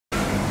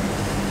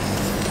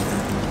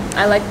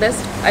I like this.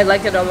 I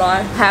like it a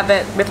lot. Have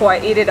it before I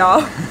eat it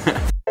all.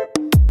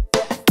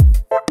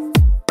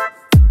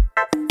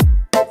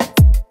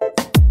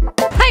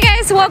 Hi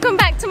guys, welcome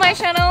back to my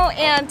channel,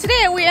 and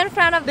today we're in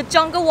front of the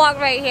jungle walk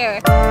right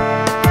here.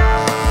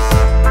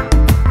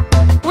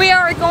 We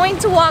are going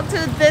to walk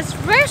to this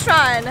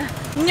restaurant,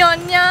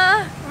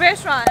 Nyonya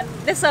restaurant.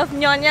 They serve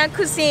Nyonya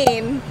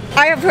Cuisine.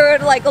 I have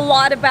heard like a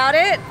lot about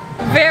it.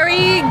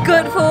 Very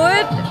good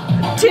food,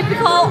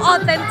 typical,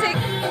 authentic.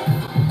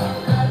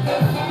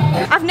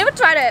 I've never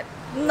tried it,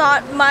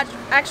 not much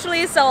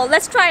actually, so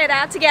let's try it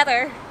out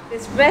together.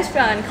 This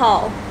restaurant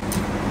called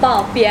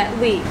POH PIAH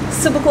LWEE,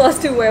 super close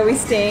to where we're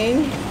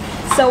staying.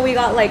 So we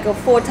got like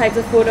 4 types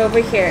of food over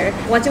here.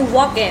 Once you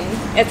walk in,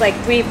 it's like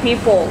 3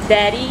 people,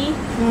 daddy,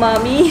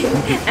 mommy,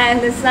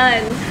 and the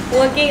son,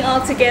 working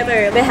all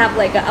together. They have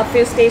like a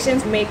few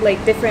stations, make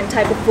like different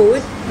type of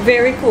food.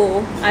 Very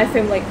cool. I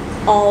filmed like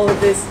all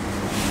of this,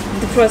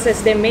 the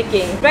process they're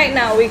making. Right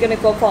now we're gonna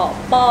go for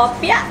POH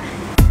PIAH.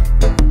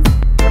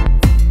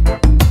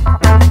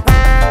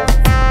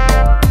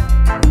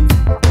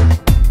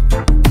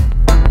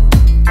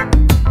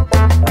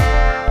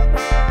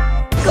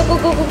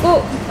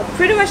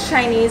 Pretty much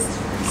Chinese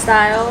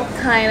style,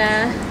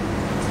 kinda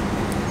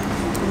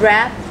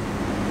wrap.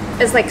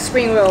 It's like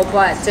spring roll,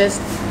 but just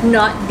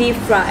not deep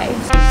fried.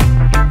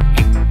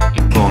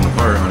 Falling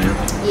apart on you.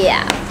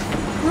 Yeah.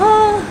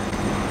 Oh.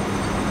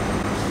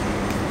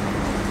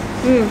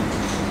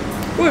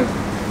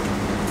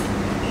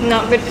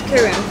 Not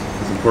vegetarian.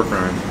 Some pork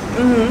rind.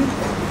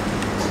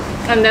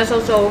 And there's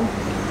also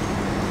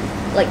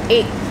like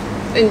egg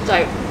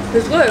inside.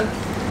 It's good.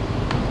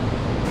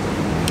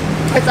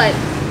 It's like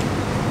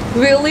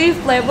really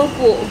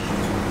flavorful.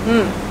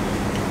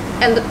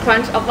 And the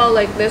crunch about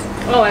like this,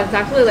 oh, it's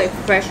actually like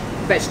fresh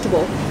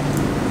vegetable.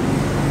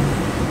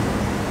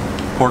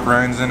 Pork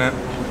rinds in it.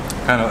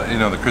 Kind of, you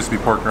know, the crispy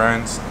pork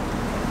rinds.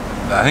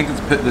 I think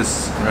it's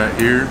this right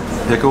here,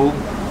 pickled.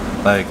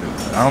 Like,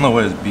 I don't know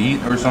what it's,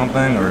 beet or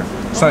something, or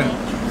it's like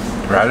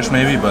radish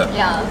maybe, but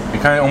yeah,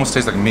 it kind of almost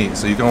tastes like meat.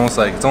 So you can almost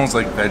like, it's almost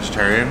like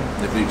vegetarian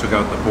if you took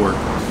out the pork.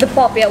 The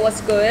POH PIAH was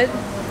good.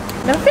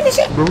 Don't finish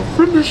it. Don't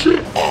finish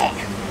it.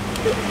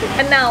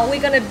 And now we're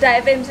gonna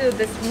dive into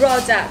this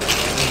rojak.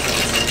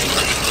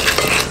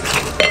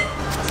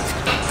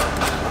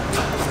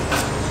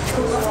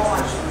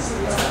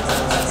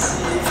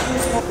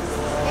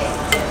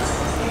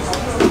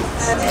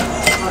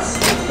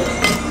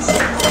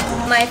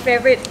 My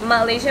favorite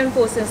Malaysian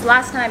food since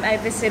last time I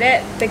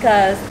visited,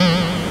 because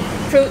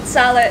fruit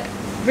salad,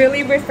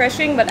 really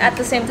refreshing, but at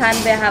the same time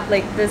they have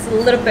like this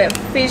little bit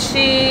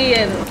fishy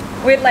and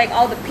with like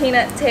all the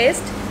peanut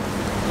taste.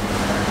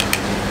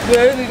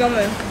 Really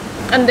yummy.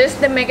 And this,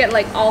 they make it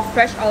like all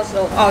fresh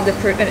also, all the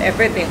fruit and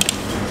everything.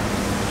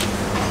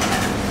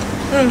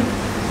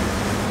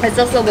 It's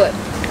also good.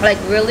 Like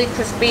really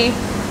crispy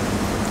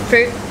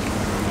fruit.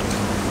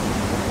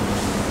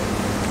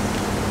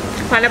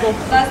 Pineapple.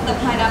 That's the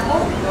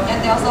pineapple.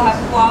 And they also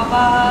have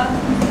guava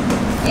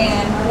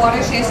and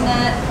water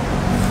chestnut.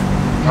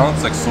 Oh,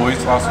 it's like soy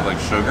sauce with like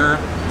sugar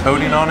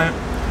coating on it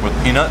with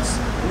peanuts.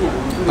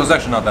 So it's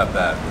actually not that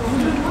bad.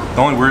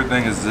 The only weird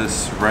thing is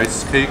this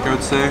rice cake, I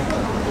would say.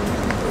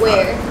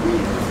 Where?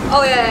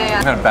 Oh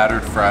yeah. Kind of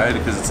battered fried,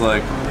 because it's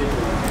like,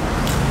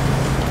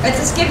 it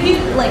just gives you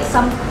like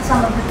some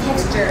of the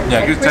texture. yeah,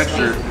 like good crispy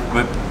texture,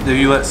 but if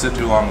you let it sit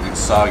too long, it gets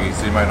soggy,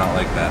 so you might not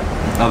like that.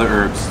 Other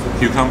herbs,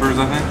 cucumbers,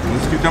 I think.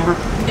 Is this cucumber?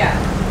 Yeah.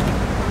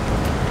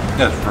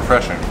 Yeah, it's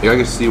refreshing. Yeah, I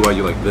can see why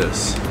you like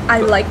this.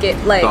 I like it.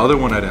 Like the other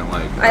one I didn't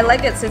like. I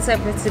like it since I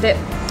visited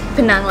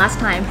Penang last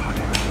time.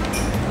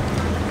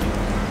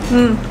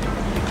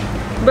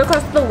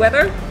 Because the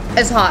weather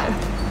is hot,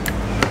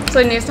 so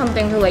you need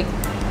something to like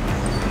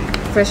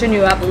freshen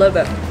you up a little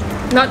bit.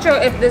 Not sure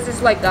if this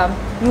is like a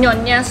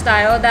Nyonya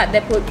style that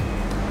they put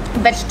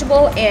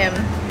vegetable and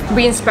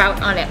bean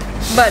sprout on it,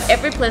 but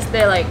every place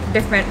they're like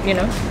different, you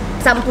know.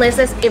 Some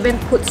places even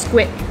put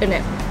squid in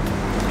it.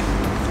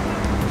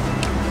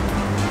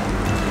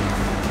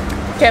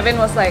 Kevin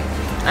was like,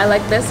 I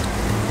like this.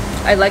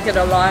 I like it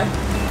a lot.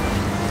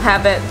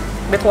 Have it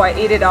before I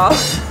eat it all.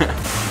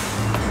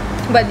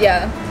 But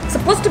yeah, it's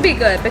supposed to be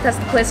good because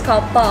the place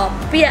called POH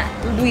PIAH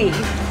LWEE.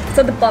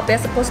 So the POH PIAH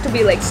is supposed to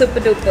be like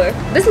super duper.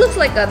 This looks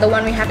like the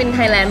one we have in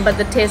Thailand, but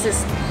the taste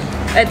is,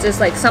 it's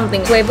just like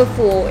something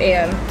flavorful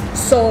and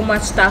so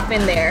much stuff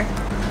in there.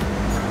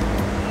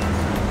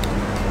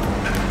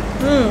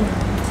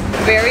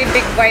 Very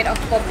big bite of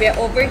POH PIAH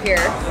over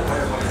here.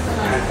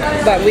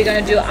 But we're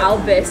gonna do our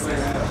best.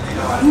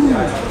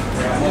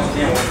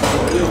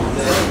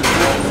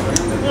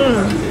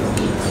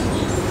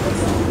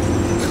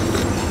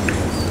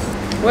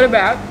 What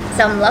about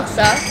some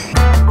laksa?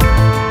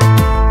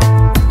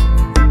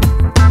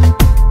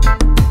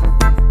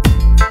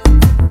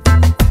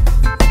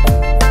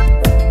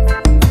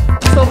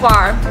 So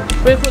far,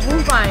 we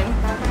couldn't find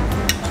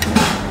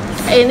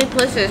any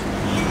places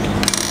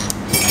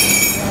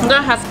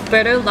that has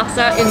better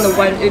laksa in the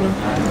one in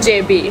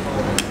JB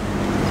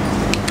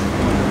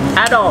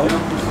at all.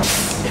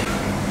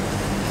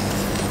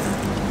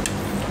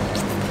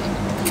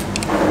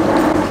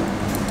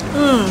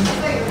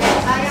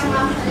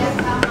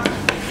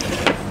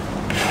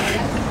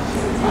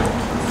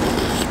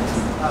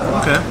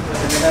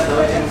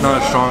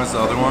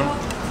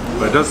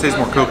 but it does taste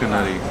more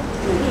coconutty.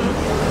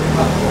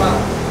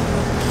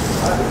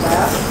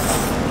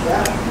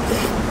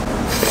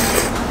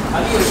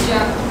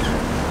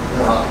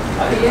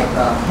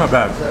 Not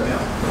bad.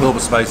 A little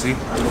bit spicy.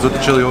 That's what the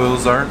chili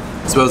oils are.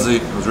 Supposedly,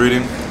 I was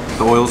reading,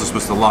 the oils are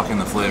supposed to lock in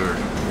the flavor.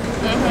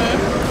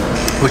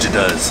 Which it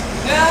does.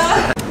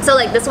 So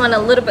like this one a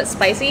little bit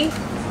spicy,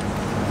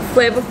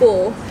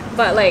 flavorful,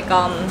 but like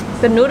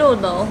the noodle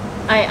though,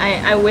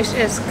 I wish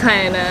it's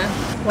kind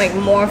of like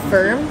more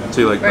firm.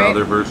 So you like right? the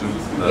other version?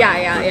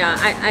 Yeah.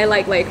 I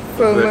like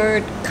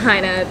firmer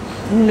kind of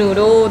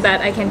noodle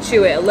that I can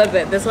chew it a little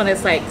bit. This one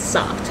is like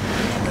soft.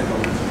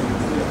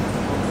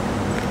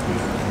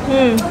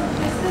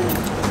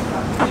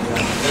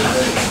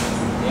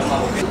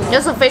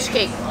 Just a fish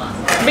cake.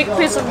 Big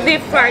piece of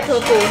deep fried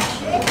tofu.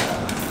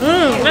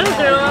 Thank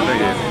you.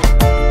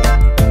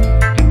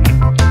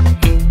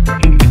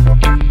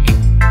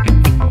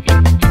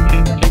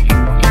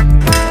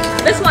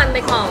 This one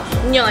they call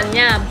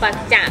Nyonya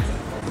Cuisine.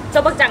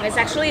 So bakjang is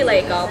actually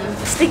like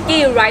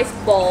sticky rice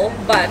ball,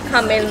 but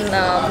come in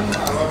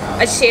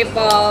a shape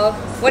of,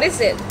 what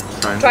is it?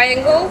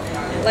 Triangle,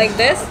 like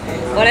this,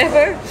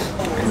 whatever.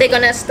 They're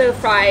gonna stir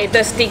fry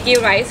the sticky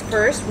rice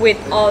first with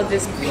all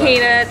these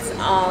peanuts,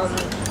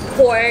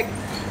 pork,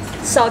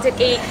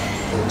 salted egg,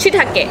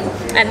 shiitake,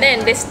 and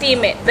then they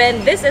steam it.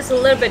 Then this is a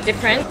little bit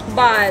different,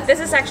 but this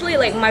is actually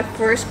like my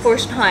first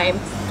time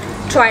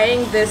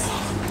trying this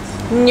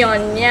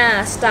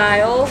Nyonya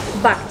style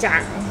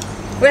bakjang.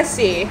 Let's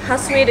see how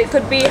sweet it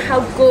could be,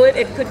 how good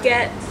it could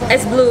get.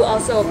 It's blue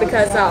also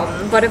because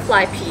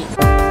butterfly pea.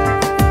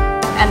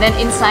 And then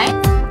inside.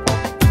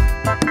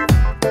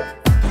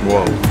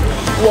 Whoa.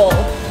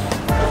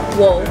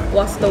 Whoa.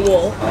 What's the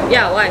whoa?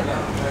 Yeah, why?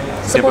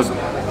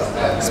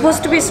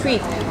 Supposed to be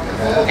sweet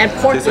and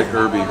porky. Tastes like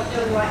herby.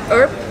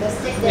 Herb?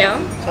 Yeah.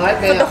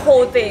 For the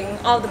whole thing,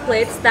 all the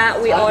plates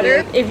that we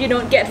ordered, if you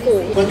don't get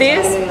full,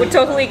 this would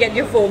totally get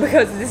you full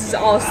because this is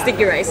all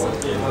sticky rice.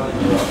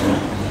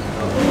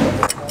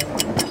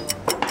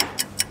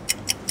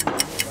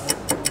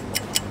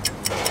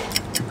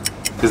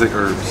 Tastes like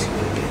herbs.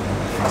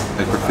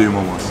 Like perfume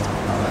almost.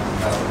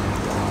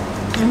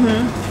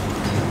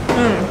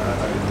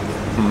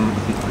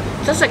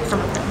 Just like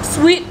some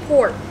sweet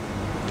pork.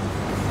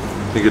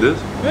 Think it is?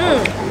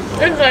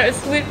 It's like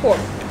sweet pork.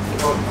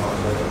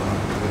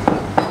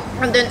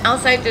 And then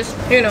outside just,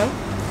 you know,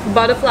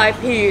 butterfly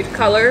pea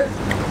color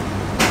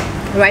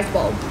rice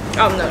ball.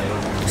 No,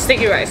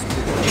 sticky rice.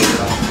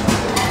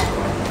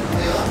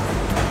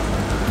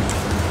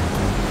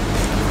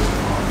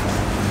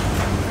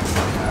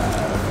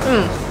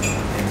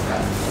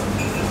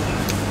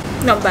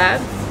 Not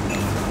bad,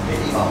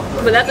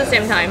 but at the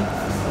same time,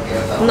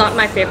 not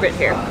my favorite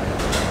here.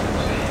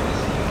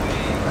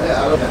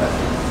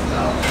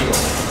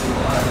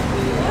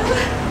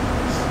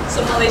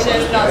 So Malaysia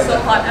is not so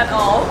hot at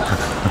all.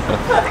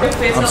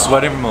 I'm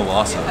sweating from the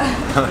Malacca.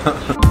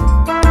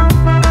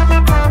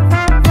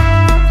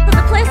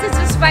 The place is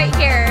just right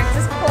here,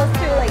 just close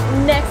to like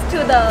next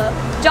to the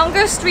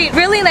Jungle Street.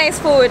 Really nice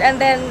food, and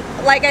then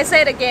like I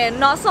said again,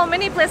 not so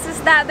many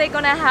places that they're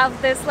gonna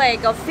have this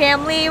like a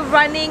family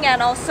running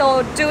and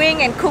also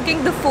doing and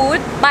cooking the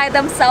food by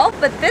themselves.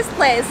 But this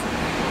place,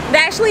 they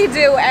actually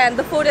do, and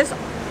the food is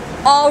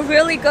all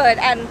really good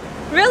and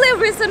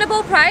really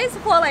reasonable price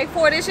for like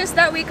 4 dishes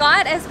that we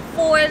got is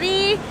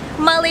 40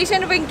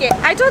 Malaysian ringgit.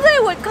 I totally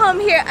would come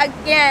here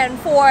again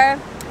for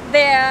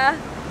their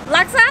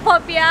laksa,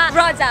 popia,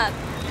 rojak.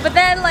 But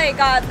then like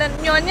the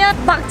Nyonya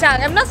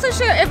bakjang, I'm not so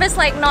sure if it's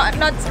like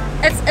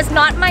it's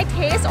not my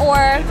taste,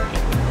 or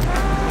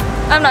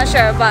I'm not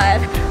sure, but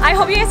I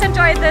hope you guys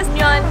enjoyed this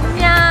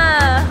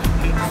Nyonya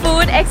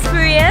food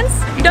experience.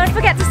 Don't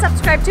forget to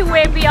subscribe to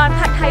Way Beyond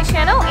Pad Thai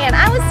channel, and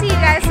I will see you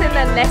guys in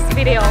the next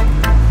video.